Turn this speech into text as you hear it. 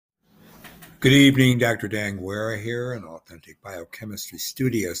Good evening, Dr. Dan Guerra here in Authentic Biochemistry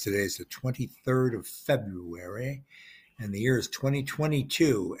Studios. Today is the 23rd of February, and the year is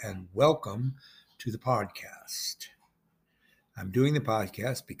 2022, and welcome to the podcast. I'm doing the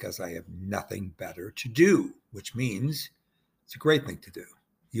podcast because I have nothing better to do, which means it's a great thing to do.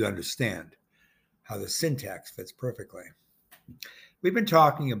 You understand how the syntax fits perfectly. We've been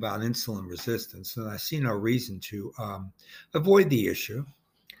talking about insulin resistance, and I see no reason to avoid the issue.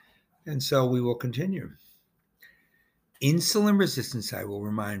 And so we will continue. Insulin resistance, I will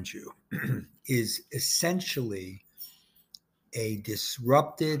remind you, is essentially a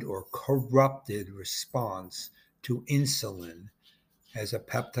disrupted or corrupted response to insulin as a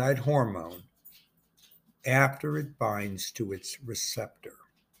peptide hormone after it binds to its receptor.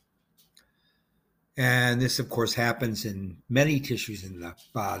 And this, of course, happens in many tissues in the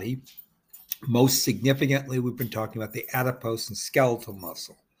body. Most significantly, we've been talking about the adipose and skeletal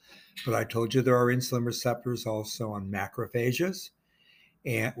muscle. But I told you there are insulin receptors also on macrophages,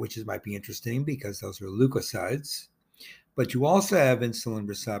 which might be interesting because those are leukocytes. But you also have insulin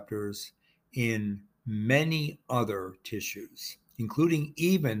receptors in many other tissues, including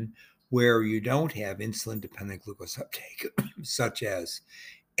even where you don't have insulin-dependent glucose uptake, such as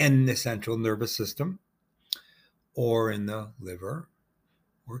in the central nervous system or in the liver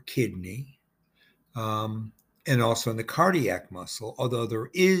or kidney, and also in the cardiac muscle, although there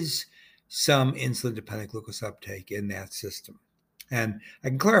is some insulin-dependent glucose uptake in that system. And I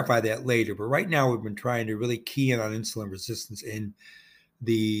can clarify that later, but right now we've been trying to really key in on insulin resistance in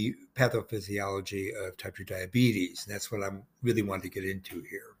the pathophysiology of type 2 diabetes. And that's what I'm really wanting to get into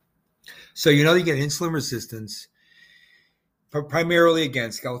here. So you get insulin resistance primarily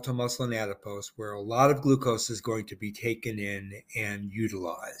again, skeletal muscle and adipose, where a lot of glucose is going to be taken in and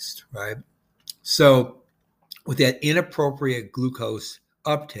utilized, right? So with that inappropriate glucose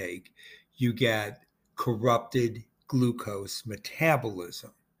uptake, you get corrupted glucose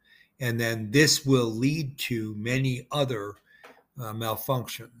metabolism. And then this will lead to many other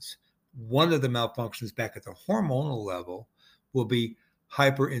malfunctions. One of the malfunctions back at the hormonal level will be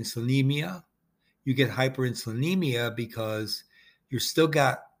hyperinsulinemia. You get hyperinsulinemia because you've still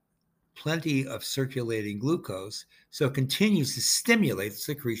got plenty of circulating glucose, so it continues to stimulate the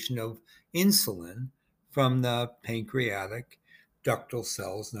secretion of insulin from the pancreatic ductal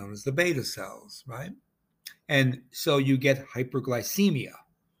cells known as the beta cells, right? And so you get hyperglycemia,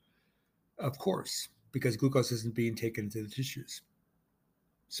 of course, because glucose isn't being taken into the tissues.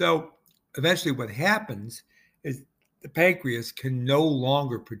 So eventually what happens is the pancreas can no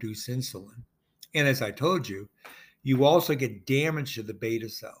longer produce insulin. And as I told you, you also get damage to the beta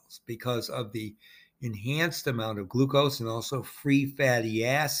cells because of the enhanced amount of glucose and also free fatty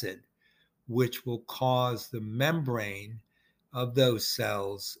acid, which will cause the membrane of those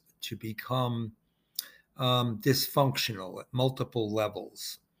cells to become dysfunctional at multiple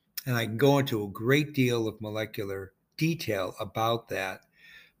levels. And I can go into a great deal of molecular detail about that,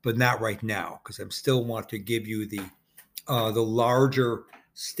 but not right now, because I still want to give you the larger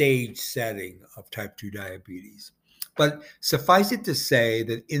stage setting of type 2 diabetes. But suffice it to say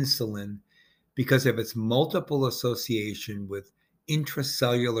that insulin, because of its multiple association with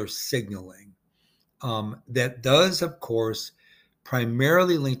intracellular signaling, that does, of course,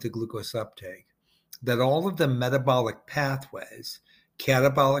 primarily link to glucose uptake, that all of the metabolic pathways,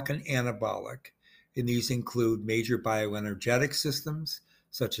 catabolic and anabolic, and these include major bioenergetic systems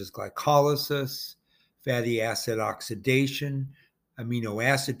such as glycolysis, fatty acid oxidation, amino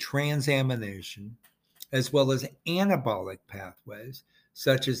acid transamination, as well as anabolic pathways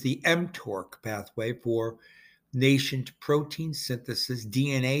such as the mTORC pathway for nascent protein synthesis,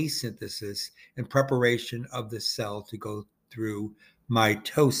 DNA synthesis, and preparation of the cell to go through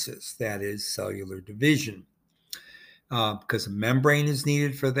mitosis, that is cellular division. Because a membrane is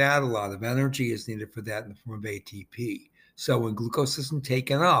needed for that, a lot of energy is needed for that in the form of ATP. So when glucose isn't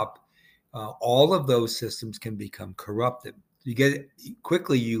taken up, all of those systems can become corrupted.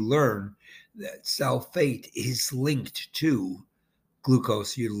 You learn that cell fate is linked to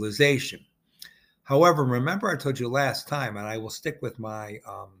glucose utilization. However, remember I told you last time, and I will stick with my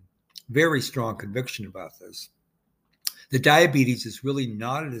very strong conviction about this, that diabetes is really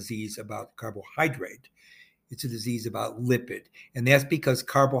not a disease about carbohydrate. It's a disease about lipid. And that's because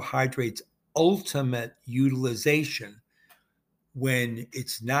carbohydrate's ultimate utilization, when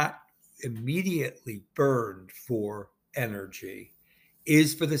it's not immediately burned for energy,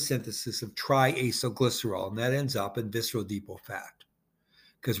 is for the synthesis of triacylglycerol, and that ends up in visceral depot fat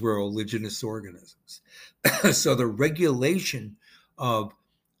because we're oleaginous organisms. So the regulation of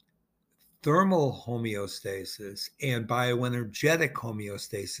thermal homeostasis and bioenergetic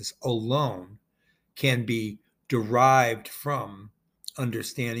homeostasis alone can be derived from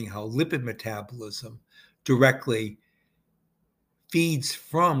understanding how lipid metabolism directly feeds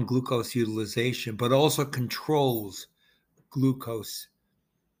from glucose utilization, but also controls glucose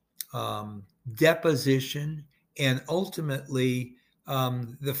deposition and ultimately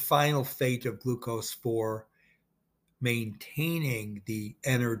the final fate of glucose for maintaining the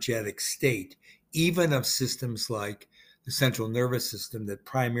energetic state, even of systems like the central nervous system that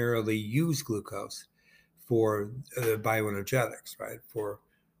primarily use glucose for bioenergetics, right? For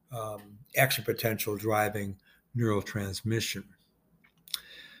action potential driving neurotransmission.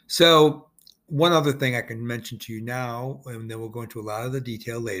 So, one other thing I can mention to you now, and then we'll go into a lot of the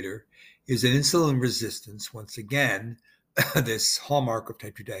detail later, is that insulin resistance, once again, this hallmark of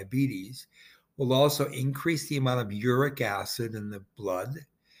type 2 diabetes, will also increase the amount of uric acid in the blood.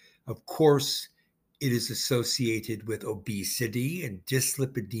 Of course, it is associated with obesity and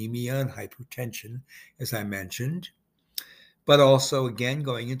dyslipidemia and hypertension, as I mentioned. But also, again,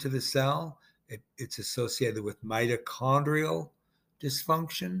 going into the cell, it's associated with mitochondrial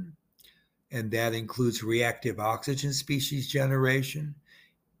dysfunction, and that includes reactive oxygen species generation,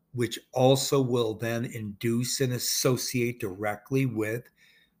 which also will then induce and associate directly with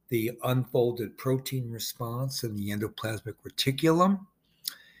the unfolded protein response in the endoplasmic reticulum.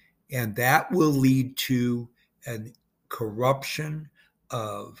 And that will lead to a corruption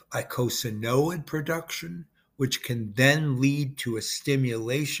of eicosanoid production, which can then lead to a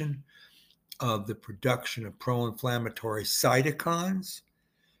stimulation of the production of pro-inflammatory cytokines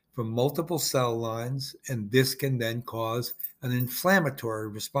from multiple cell lines, and this can then cause an inflammatory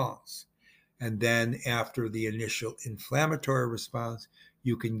response. And then after the initial inflammatory response,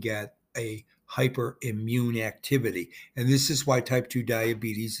 you can get a hyperimmune activity. And this is why type 2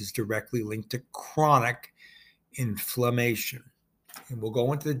 diabetes is directly linked to chronic inflammation. And we'll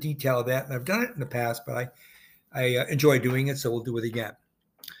go into the detail of that. And I've done it in the past, but I enjoy doing it, so we'll do it again.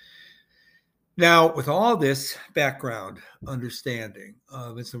 Now, with all this background understanding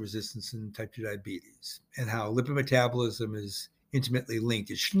of insulin resistance and type 2 diabetes and how lipid metabolism is intimately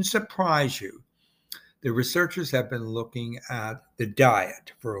linked, it shouldn't surprise you. The researchers have been looking at the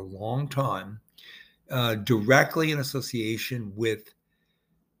diet for a long time, directly in association with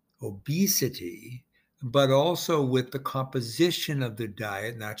obesity, but also with the composition of the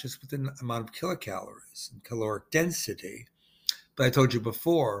diet, not just with the amount of kilocalories and caloric density. But I told you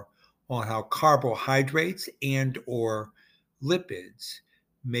before on how carbohydrates and or lipids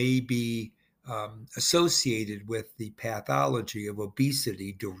may be associated with the pathology of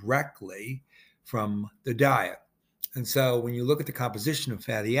obesity directly from the diet. And so when you look at the composition of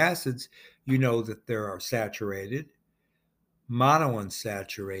fatty acids, you know that there are saturated,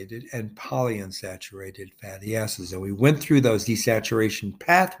 monounsaturated, and polyunsaturated fatty acids. And we went through those desaturation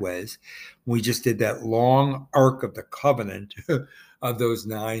pathways when we just did that long arc of the covenant of those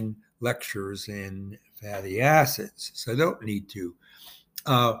 9 lectures in fatty acids. So I don't need to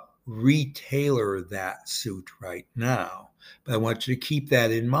retailor that suit right now, but I want you to keep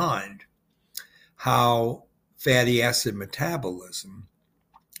that in mind, how fatty acid metabolism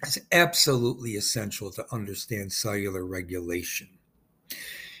is absolutely essential to understand cellular regulation.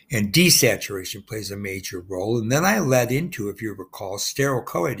 And desaturation plays a major role. And then I led into, if you recall,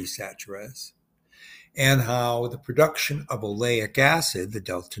 steroil-CoA desaturase, and how the production of oleic acid, the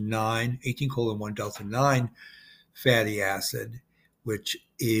delta-9, 18-1 delta-9 fatty acid, which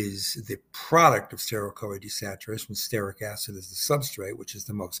is the product of steroil-CoA desaturase when stearic acid is the substrate, which is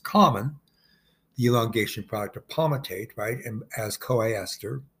the most common, the elongation product of palmitate, right, and as CoA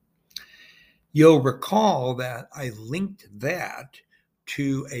ester. You'll recall that I linked that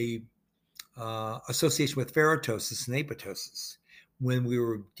to a association with ferroptosis and apoptosis when we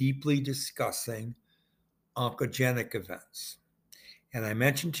were deeply discussing oncogenic events. And I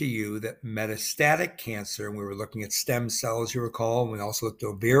mentioned to you that metastatic cancer, and we were looking at stem cells, you recall, and we also looked at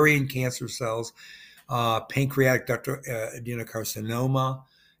ovarian cancer cells, pancreatic ductal adenocarcinoma,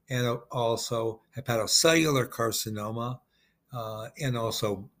 and also hepatocellular carcinoma, and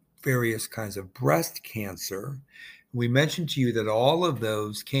also various kinds of breast cancer. We mentioned to you that all of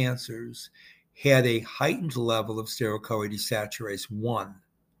those cancers had a heightened level of steroil-CoA desaturase 1,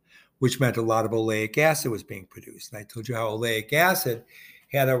 which meant a lot of oleic acid was being produced. And I told you how oleic acid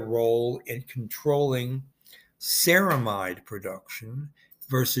had a role in controlling ceramide production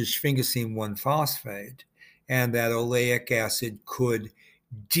versus sphingosine 1-phosphate, and that oleic acid could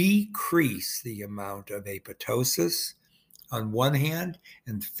decrease the amount of apoptosis on one hand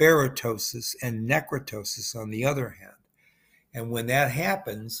and ferroptosis and necrotosis on the other hand. And when that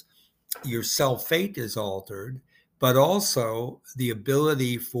happens, your cell fate is altered, but also the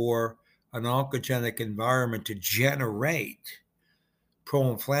ability for an oncogenic environment to generate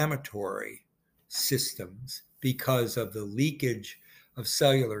pro-inflammatory systems because of the leakage of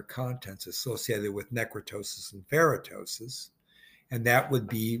cellular contents associated with necrotosis and ferroptosis. And that would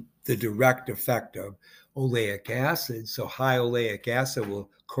be the direct effect of oleic acid. So high oleic acid will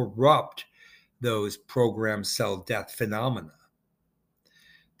corrupt those programmed cell death phenomena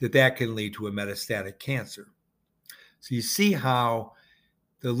that can lead to a metastatic cancer. So you see how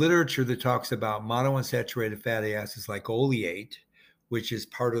the literature that talks about monounsaturated fatty acids like oleate, which is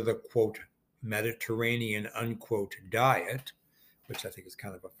part of the quote Mediterranean unquote diet, which I think is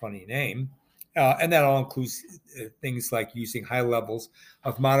kind of a funny name, and that all includes things like using high levels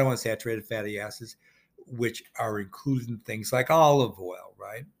of monounsaturated fatty acids, which are included in things like olive oil,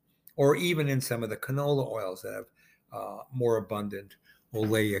 right? Or even in some of the canola oils that have more abundant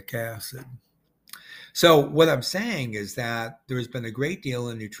oleic acid. So what I'm saying is that there has been a great deal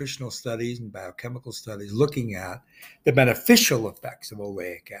in nutritional studies and biochemical studies looking at the beneficial effects of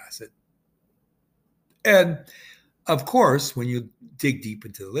oleic acid. And of course, when you dig deep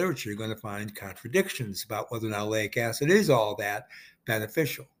into the literature, you're going to find contradictions about whether or not oleic acid is all that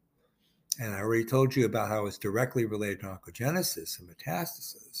beneficial. And I already told you about how it's directly related to oncogenesis and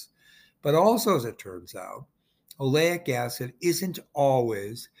metastasis. But also, as it turns out, oleic acid isn't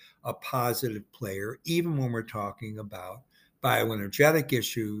always a positive player, even when we're talking about bioenergetic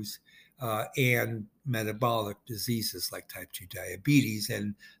issues and metabolic diseases like type 2 diabetes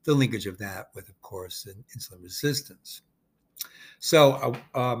and the linkage of that with, of course, insulin resistance. So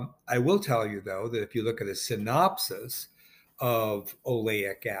I will tell you, though, that if you look at a synopsis of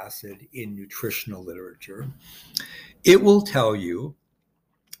oleic acid in nutritional literature, it will tell you,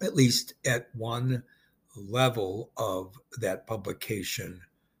 at least at one level of that publication,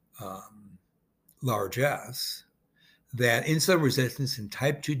 large S, that insulin resistance and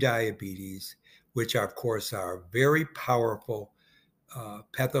type 2 diabetes, which of course are very powerful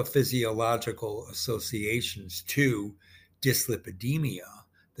pathophysiological associations to dyslipidemia,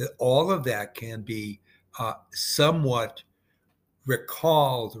 that all of that can be somewhat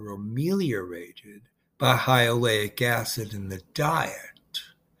recalled or ameliorated by high oleic acid in the diet.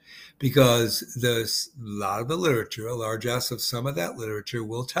 Because there's a lot of the literature, a large S of some of that literature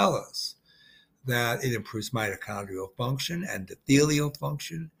will tell us that it improves mitochondrial function, endothelial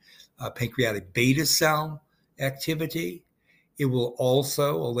function, pancreatic beta cell activity. It will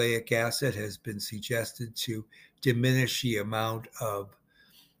also, oleic acid has been suggested to diminish the amount of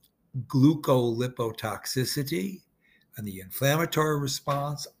glucolipotoxicity and the inflammatory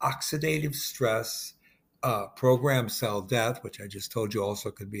response, oxidative stress, programmed cell death, which I just told you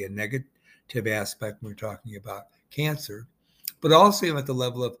also could be a negative aspect when we're talking about cancer, but also at the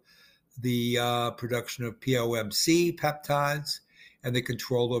level of the production of POMC peptides and the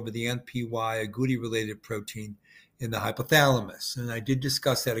control over the NPY, agouti-related protein in the hypothalamus. And I did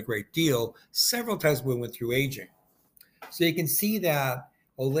discuss that a great deal several times when we went through aging. So you can see that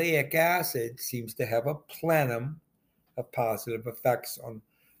oleic acid seems to have a plenum of positive effects on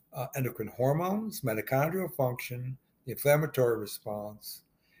endocrine hormones, mitochondrial function, the inflammatory response,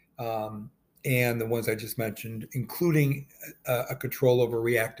 and the ones I just mentioned, including a control over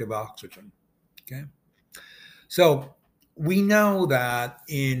reactive oxygen. Okay, so we know that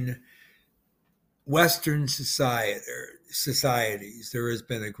in Western societies, there has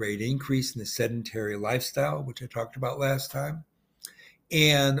been a great increase in the sedentary lifestyle, which I talked about last time,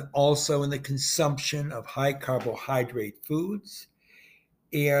 and also in the consumption of high carbohydrate foods,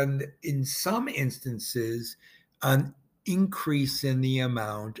 and in some instances, an increase in the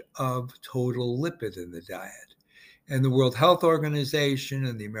amount of total lipid in the diet. And the World Health Organization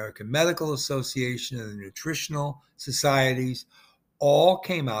and the American Medical Association and the nutritional societies all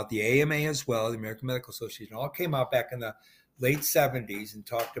came out, the AMA as well, the American Medical Association, all came out back in the late 70s and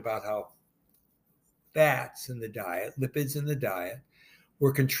talked about how fats in the diet, lipids in the diet,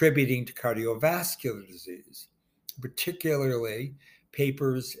 were contributing to cardiovascular disease. Particularly,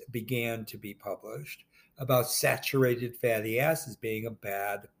 papers began to be published about saturated fatty acids being a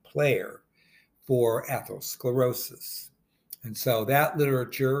bad player for atherosclerosis. And so that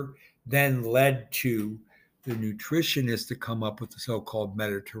literature then led to the nutritionists to come up with the so-called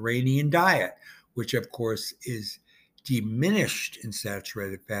Mediterranean diet, which of course is diminished in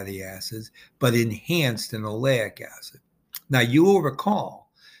saturated fatty acids, but enhanced in oleic acid. Now, you will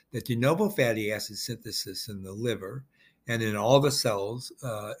recall that de novo fatty acid synthesis in the liver and in all the cells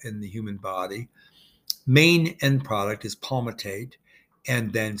in the human body, main end product is palmitate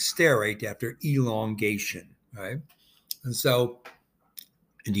and then stearate after elongation, right? And so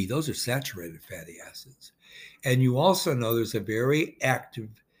Indeed, those are saturated fatty acids. And you also know there's a very active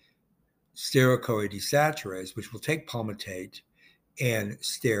steroid-CoA desaturase, which will take palmitate and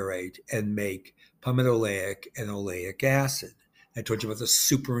stearate and make palmitoleic and oleic acid. I told you about the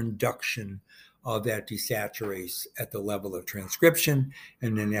superinduction of that desaturase at the level of transcription.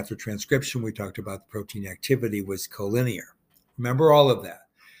 And then after transcription, we talked about the protein activity was collinear. Remember all of that.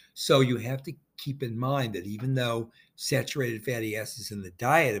 So you have to keep in mind that even though saturated fatty acids in the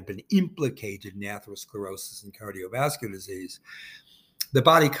diet have been implicated in atherosclerosis and cardiovascular disease, the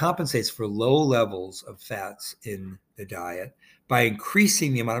body compensates for low levels of fats in the diet by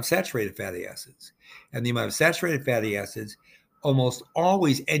increasing the amount of saturated fatty acids. And the amount of saturated fatty acids almost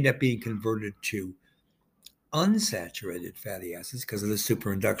always end up being converted to unsaturated fatty acids because of the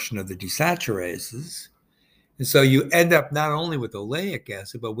superinduction of the desaturases. And so you end up not only with oleic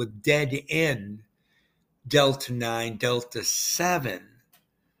acid, but with dead end delta 9, delta 7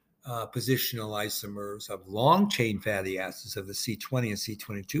 positional isomers of long chain fatty acids of the C20 and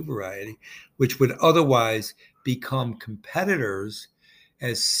C22 variety, which would otherwise become competitors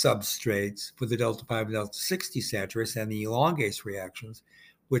as substrates for the delta 5 and delta 6 desaturase and the elongase reactions,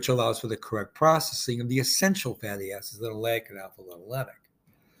 which allows for the correct processing of the essential fatty acids, linoleic and alpha linolenic.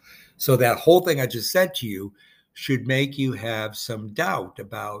 So that whole thing I just said to you should make you have some doubt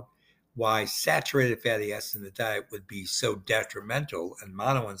about why saturated fatty acids in the diet would be so detrimental and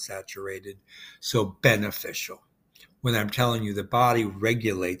monounsaturated so beneficial. When I'm telling you the body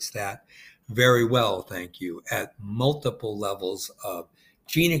regulates that very well, thank you, at multiple levels of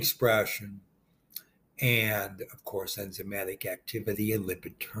gene expression and, of course, enzymatic activity and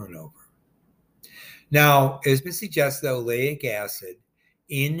lipid turnover. Now, it has been suggested that oleic acid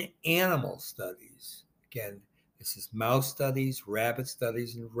in animal studies, again, this is mouse studies, rabbit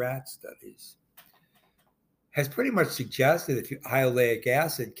studies, and rat studies, has pretty much suggested that high oleic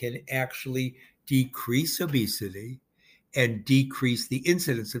acid can actually decrease obesity and decrease the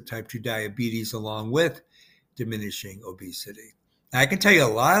incidence of type 2 diabetes along with diminishing obesity. Now, I can tell you a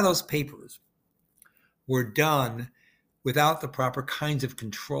lot of those papers were done without the proper kinds of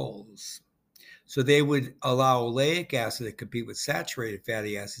controls. So they would allow oleic acid to compete with saturated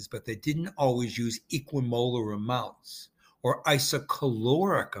fatty acids, but they didn't always use equimolar amounts or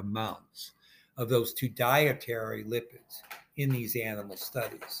isocaloric amounts of those two dietary lipids in these animal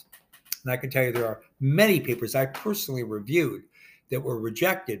studies. And I can tell you there are many papers I personally reviewed that were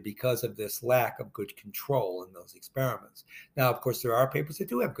rejected because of this lack of good control in those experiments. Now, of course, there are papers that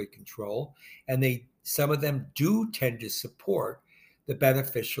do have good control, and some of them do tend to support the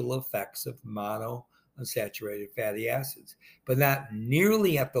beneficial effects of monounsaturated fatty acids, but not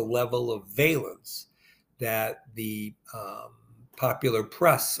nearly at the level of valence that the popular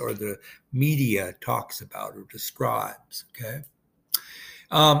press or the media talks about or describes, okay?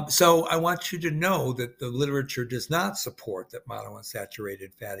 So I want you to know that the literature does not support that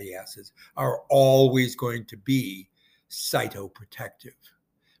monounsaturated fatty acids are always going to be cytoprotective,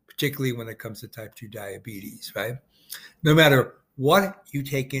 particularly when it comes to type 2 diabetes, right? No matter what you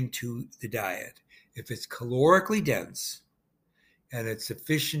take into the diet, if it's calorically dense and it's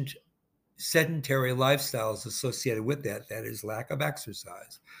sufficient sedentary lifestyles associated with that, that is lack of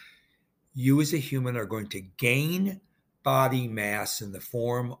exercise, you as a human are going to gain body mass in the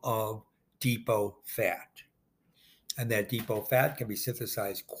form of depot fat. And that depot fat can be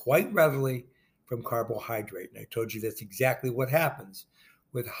synthesized quite readily from carbohydrate. And I told you that's exactly what happens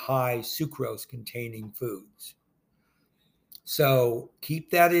with high sucrose containing foods. So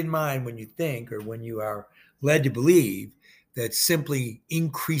keep that in mind when you think, or when you are led to believe, that simply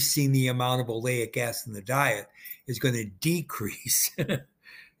increasing the amount of oleic acid in the diet is going to decrease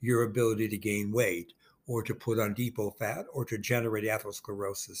your ability to gain weight or to put on depot fat or to generate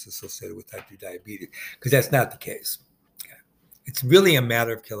atherosclerosis associated with type 2 diabetes, because that's not the case. Okay. It's really a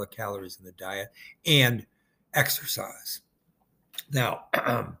matter of kilocalories in the diet and exercise. Now,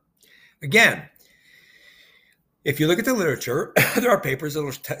 again, if you look at the literature, there are papers that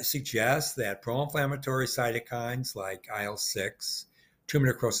will suggest that pro-inflammatory cytokines like IL-6, tumor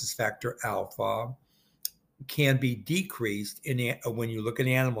necrosis factor alpha, can be decreased when you look at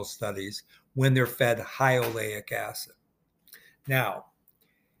animal studies when they're fed high oleic acid. Now,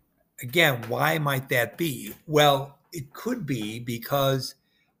 again, why might that be? Well, it could be because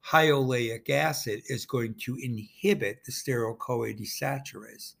high oleic acid is going to inhibit the steroid-CoA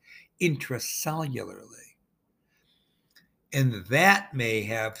desaturase intracellularly. And that may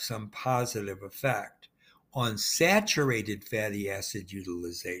have some positive effect on saturated fatty acid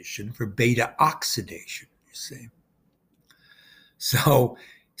utilization for beta oxidation, you see. So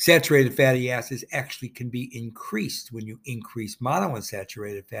Saturated fatty acids actually can be increased when you increase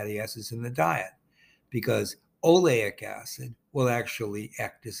monounsaturated fatty acids in the diet, because oleic acid will actually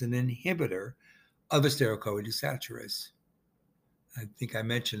act as an inhibitor of acetyl-CoA desaturase. I think I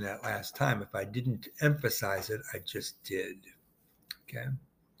mentioned that last time. If I didn't emphasize it, I just did. Okay.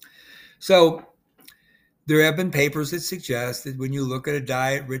 So there have been papers that suggest that when you look at a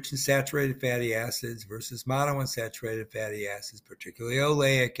diet rich in saturated fatty acids versus monounsaturated fatty acids, particularly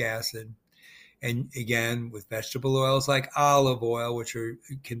oleic acid, and again with vegetable oils like olive oil, which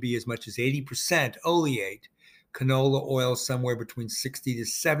can be as much as 80% oleate, canola oil somewhere between 60 to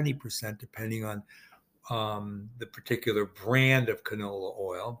 70%, depending on the particular brand of canola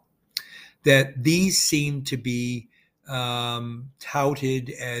oil, that these seem to be touted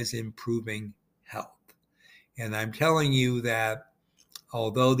as improving health. And I'm telling you that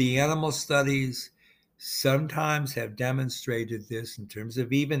although the animal studies sometimes have demonstrated this in terms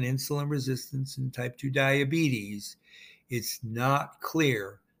of even insulin resistance and type 2 diabetes, it's not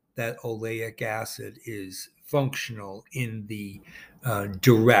clear that oleic acid is functional in the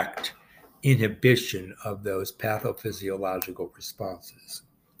direct inhibition of those pathophysiological responses.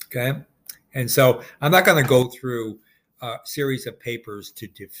 Okay. And so I'm not going to go through a series of papers to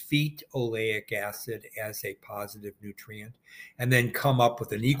defeat oleic acid as a positive nutrient and then come up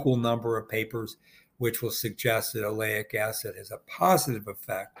with an equal number of papers which will suggest that oleic acid has a positive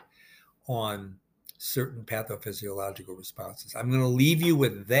effect on certain pathophysiological responses. I'm going to leave you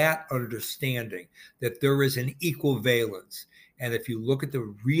with that understanding that there is an equivalence. And if you look at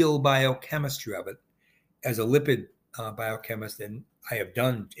the real biochemistry of it, as a lipid biochemist, and I have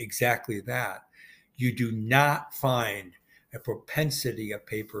done exactly that, you do not find a propensity of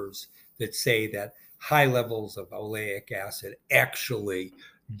papers that say that high levels of oleic acid actually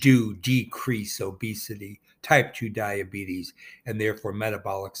do decrease obesity, type 2 diabetes, and therefore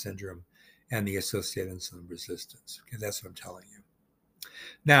metabolic syndrome and the associated insulin resistance. Okay, that's what I'm telling you.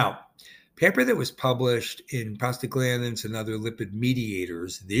 Now, paper that was published in Prostaglandins and Other Lipid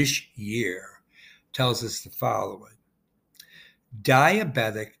Mediators this year tells us the following.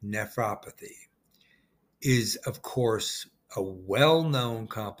 Diabetic nephropathy is, of course, a well-known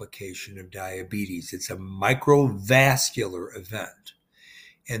complication of diabetes. It's a microvascular event.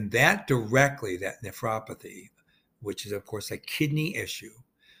 And that nephropathy, which is, of course, a kidney issue,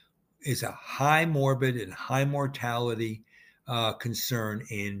 is a high morbid and high mortality concern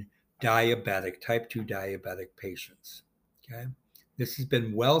in type 2 diabetic patients. Okay, this has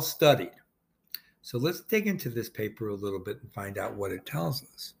been well studied. So let's dig into this paper a little bit and find out what it tells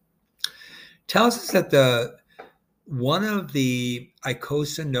us. It tells us that one of the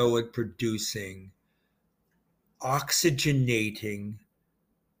icosanoid producing oxygenating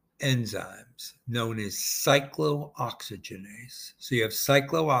enzymes known as cyclooxygenase. So you have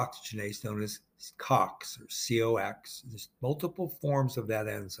cyclooxygenase known as COX or COX. There's multiple forms of that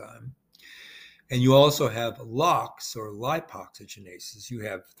enzyme. And you also have LOX or lipoxygenases. You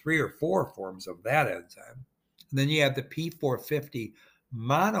have 3 or 4 forms of that enzyme. And then you have the P450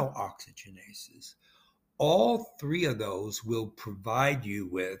 monooxygenases. All 3 of those will provide you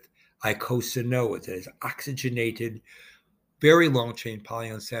with icosanoids, that is oxygenated, very long-chain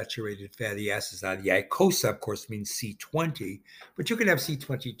polyunsaturated fatty acids. Now, the icosa, of course, means C20, but you can have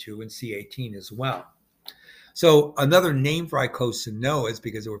C22 and C18 as well. So another name for icosanoids,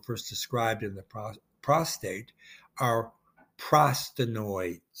 because they were first described in the prostate, are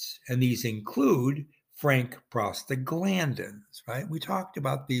prostanoids. And these include frank prostaglandins, right? We talked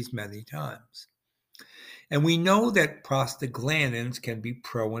about these many times. And we know that prostaglandins can be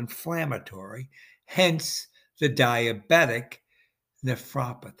pro-inflammatory, hence the diabetic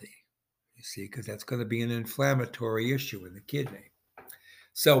nephropathy, you see, because that's going to be an inflammatory issue in the kidney.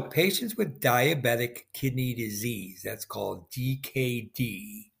 So patients with diabetic kidney disease, that's called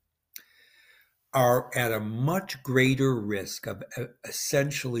DKD, are at a much greater risk of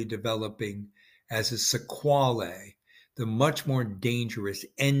essentially developing as a sequelae the much more dangerous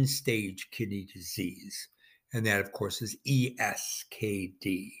end-stage kidney disease. And that, of course, is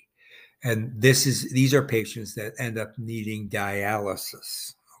ESKD. And these are patients that end up needing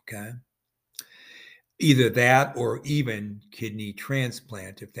dialysis, okay? Either that or even kidney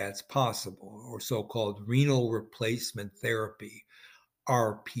transplant, if that's possible, or so-called renal replacement therapy,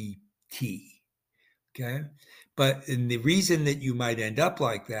 RPT, okay? But the reason that you might end up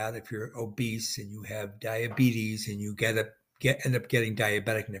like that, if you're obese and you have diabetes and you end up getting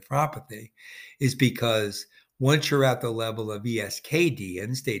diabetic nephropathy, is because once you're at the level of ESKD,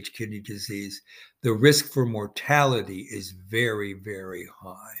 end-stage kidney disease, the risk for mortality is very, very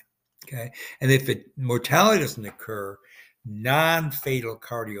high. Okay, and if mortality doesn't occur, non-fatal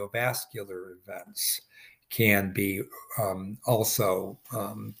cardiovascular events can be also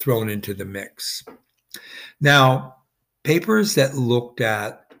thrown into the mix. Now, papers that looked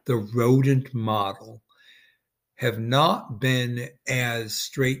at the rodent model have not been as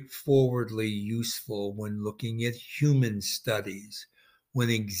straightforwardly useful when looking at human studies, when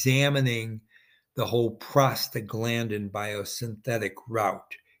examining the whole prostaglandin biosynthetic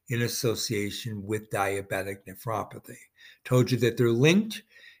route in association with diabetic nephropathy. Told you that they're linked.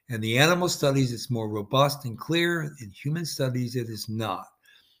 In the animal studies, it's more robust and clear. In human studies, it is not.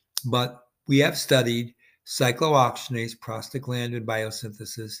 But we have studied cyclooxygenase prostaglandin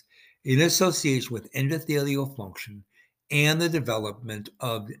biosynthesis in association with endothelial function and the development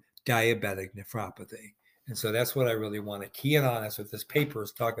of diabetic nephropathy. And so that's what I really want to key in on. That's what this paper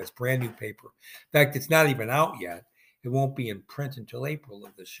is talking. It's a brand new paper. In fact, it's not even out yet. It won't be in print until April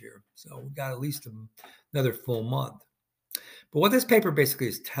of this year. So we've got at least another full month. But what this paper basically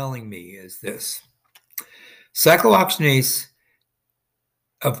is telling me is this. Cyclooxygenase,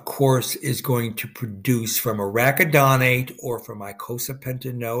 of course, is going to produce from arachidonate or from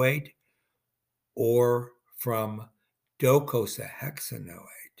icosapentaenoate or from docosahexaenoate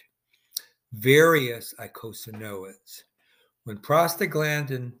various icosanoids. When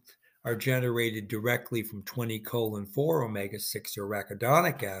prostaglandins are generated directly from 20-4 omega-6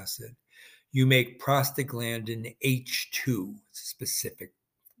 arachidonic acid, you make prostaglandin H2, specific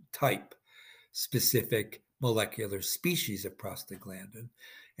type, specific molecular species of prostaglandin.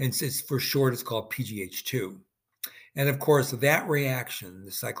 And it's, for short, it's called PGH2. And of course, that reaction,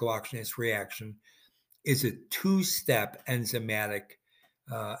 the cyclooxygenase reaction, is a two-step enzymatic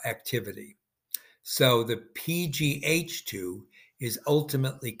activity. So the PGH2 is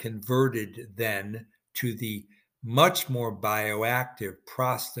ultimately converted then to the much more bioactive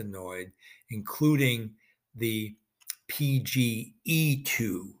prostanoid, including the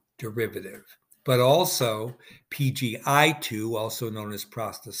PGE2 derivative, but also PGI2, also known as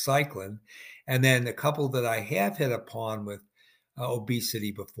prostacyclin, and then a couple that I have hit upon with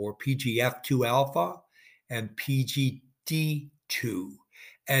obesity before, PGF2 alpha and PGD2,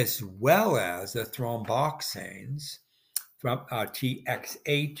 as well as the thromboxanes from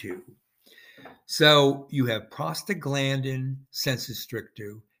TXA2. So you have prostaglandin sensu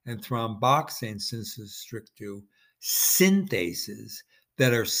stricto and thromboxane sensu stricto synthases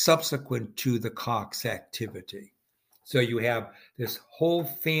that are subsequent to the COX activity. So you have this whole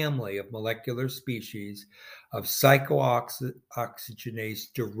family of molecular species of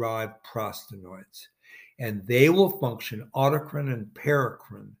cyclooxygenase-derived prostanoids, and they will function autocrine and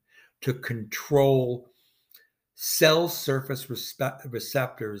paracrine to control cell surface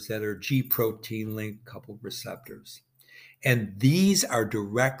receptors that are G protein link coupled receptors. And these are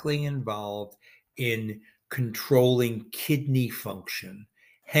directly involved in controlling kidney function,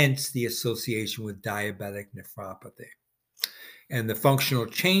 hence the association with diabetic nephropathy. And the functional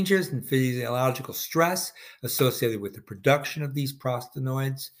changes and physiological stress associated with the production of these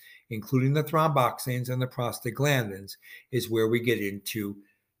prostanoids, including the thromboxanes and the prostaglandins, is where we get into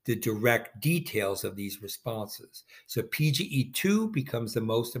the direct details of these responses. So PGE2 becomes the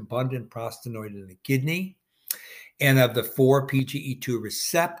most abundant prostanoid in the kidney. And of the 4 PGE2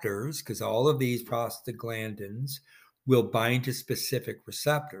 receptors, because all of these prostaglandins will bind to specific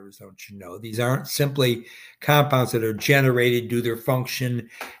receptors, don't you know? These aren't simply compounds that are generated, do their function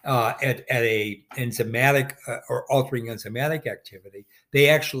at a enzymatic or altering enzymatic activity. They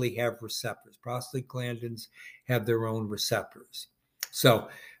actually have receptors. Prostaglandins have their own receptors. So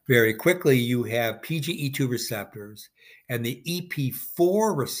very quickly, you have PGE2 receptors, and the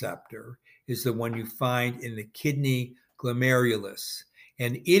EP4 receptor is the one you find in the kidney glomerulus.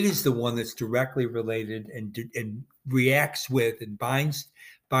 And it is the one that's directly related and reacts with and binds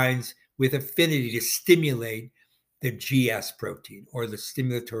with affinity to stimulate the GS protein or the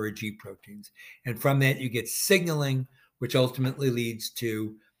stimulatory G proteins. And from that, you get signaling, which ultimately leads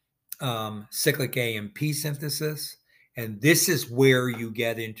to cyclic AMP synthesis. And this is where you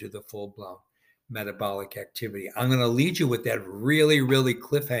get into the full-blown metabolic activity. I'm going to lead you with that really, really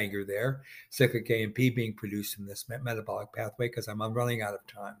cliffhanger there, cyclic AMP being produced in this metabolic pathway, because I'm running out of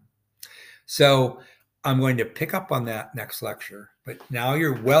time. So I'm going to pick up on that next lecture. But now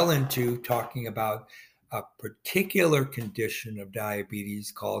you're well into talking about a particular condition of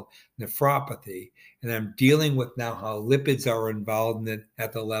diabetes called nephropathy. And I'm dealing with now how lipids are involved in it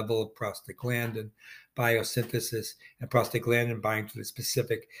at the level of prostaglandin biosynthesis and prostaglandin binding to the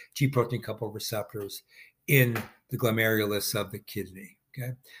specific G protein coupled receptors in the glomerulus of the kidney.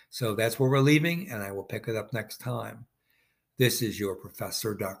 Okay, so that's where we're leaving, and I will pick it up next time. This is your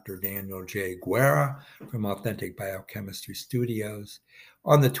professor, Dr. Daniel J. Guerra from Authentic Biochemistry Studios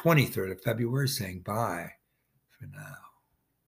on the 23rd of February, saying bye for now.